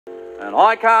And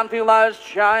I can't feel those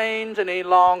chains any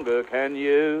longer, can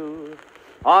you?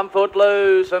 I'm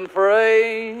footloose and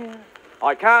free.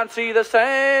 I can't see the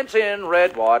sense in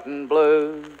red, white and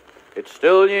blue. It's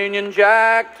still Union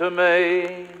Jack to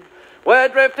me. We're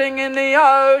drifting in the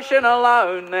ocean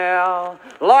alone now,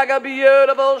 like a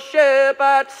beautiful ship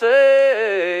at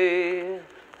sea.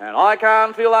 And I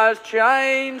can't feel those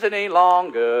chains any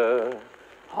longer.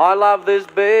 I love this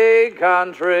big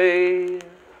country.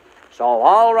 So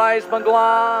I'll raise my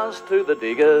glass to the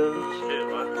diggers,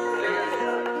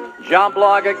 jump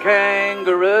like a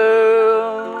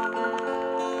kangaroo,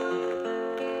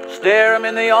 stare 'em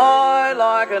in the eye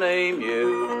like an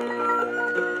emu.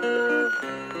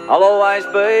 I'll always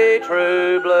be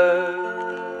true blue.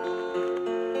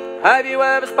 Have you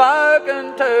ever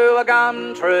spoken to a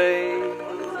gum tree?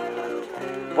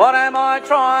 What am I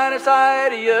trying to say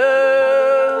to you?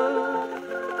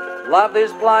 Love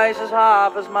this place as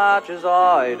half as much as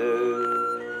I do.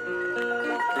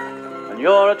 And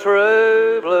you're a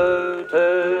true blue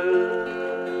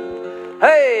too.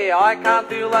 Hey, I can't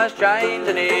feel those chains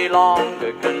any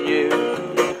longer, can you?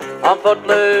 I'm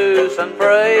footloose and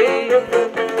free.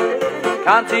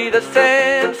 Can't see the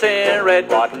sense in red,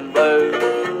 white and blue.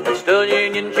 It's still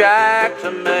Union Jack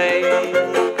to me.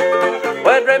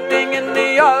 We're drifting in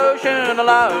the ocean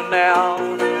alone now,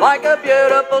 like a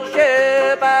beautiful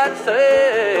ship at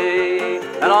sea.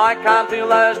 And I can't feel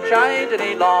those chains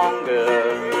any longer.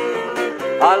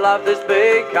 I love this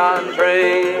big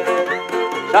country.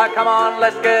 So come on,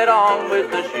 let's get on with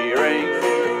the shearing.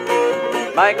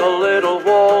 Make a little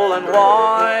wool and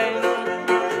wine.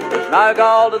 There's no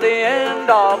gold at the end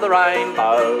of the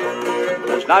rainbow.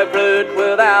 There's no fruit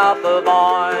without the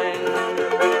vine.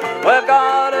 We've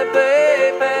got to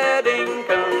be fair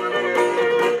dinkum,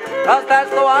 'cause that's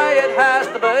the way it has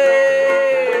to be,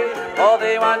 or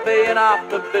there won't be enough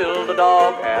to build a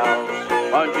doghouse.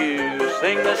 Won't you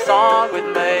sing this song with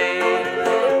me?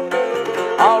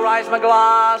 I'll raise my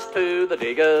glass to the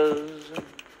diggers,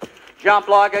 jump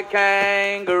like a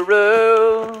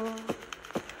kangaroo,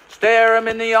 stare 'em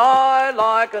in the eye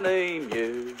like an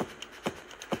emu.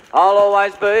 I'll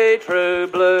always be true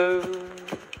blue.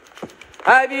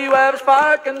 Have you ever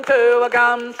spoken to a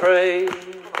gum tree?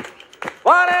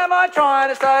 What am I trying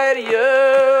to say to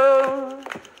you?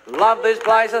 Love this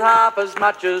place half as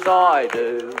much as I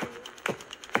do.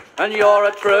 And you're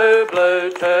a true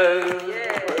blue too.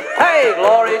 Hey,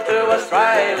 glory to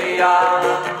Australia.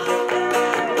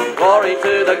 Glory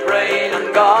to the green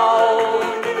and gold.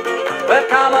 We've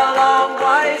come a long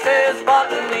way, says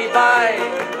Botany Bay,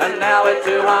 and now we're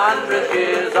 200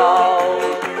 years old.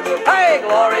 Hey,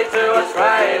 glory to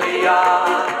Australia,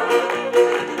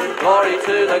 glory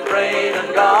to the green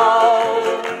and gold.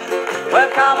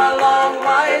 We've come a long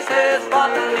way, says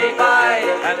Botany Bay,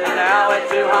 and now we're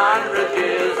 200